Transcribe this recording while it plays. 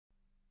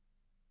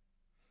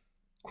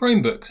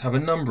Chromebooks have a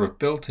number of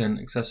built-in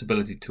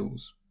accessibility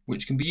tools,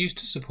 which can be used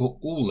to support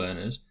all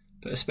learners,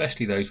 but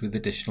especially those with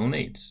additional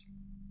needs.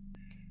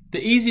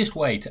 The easiest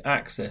way to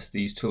access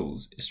these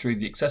tools is through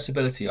the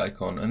accessibility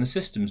icon and the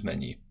Systems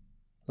menu.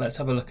 Let's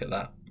have a look at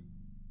that.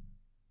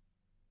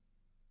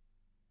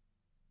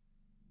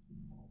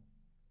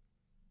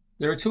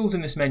 There are tools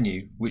in this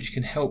menu which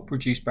can help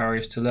reduce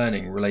barriers to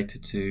learning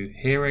related to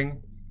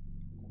hearing,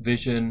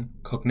 vision,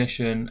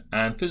 cognition,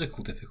 and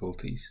physical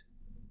difficulties.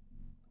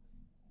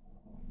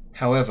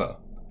 However,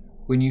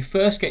 when you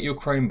first get your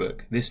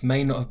Chromebook, this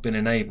may not have been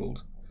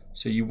enabled,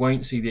 so you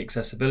won't see the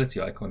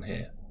accessibility icon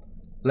here.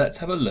 Let's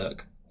have a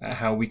look at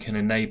how we can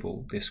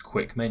enable this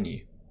quick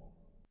menu.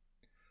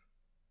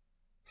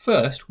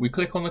 First, we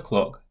click on the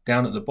clock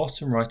down at the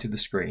bottom right of the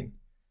screen.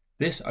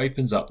 This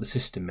opens up the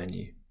System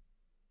menu.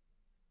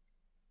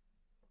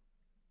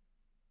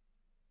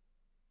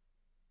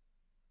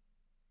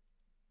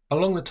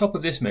 Along the top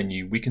of this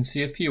menu, we can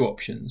see a few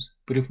options,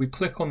 but if we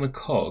click on the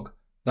cog,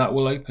 that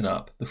will open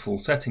up the full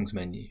Settings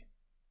menu.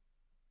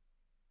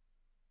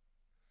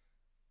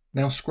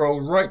 Now scroll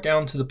right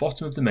down to the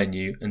bottom of the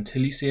menu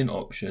until you see an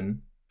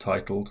option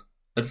titled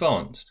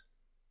Advanced.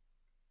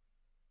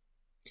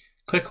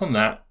 Click on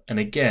that and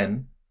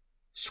again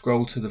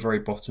scroll to the very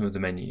bottom of the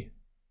menu.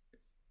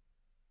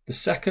 The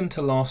second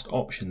to last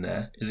option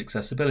there is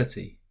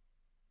Accessibility.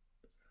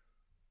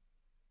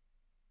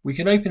 We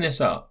can open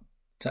this up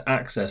to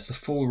access the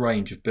full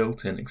range of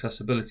built-in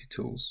accessibility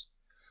tools,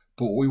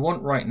 but what we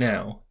want right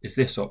now is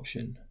this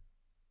option.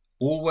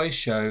 Always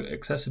show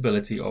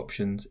accessibility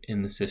options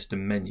in the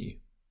System menu.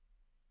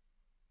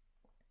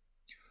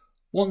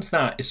 Once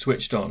that is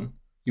switched on,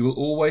 you will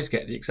always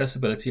get the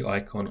accessibility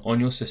icon on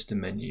your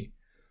System menu,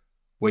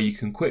 where you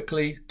can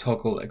quickly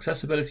toggle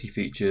accessibility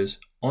features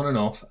on and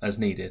off as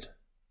needed.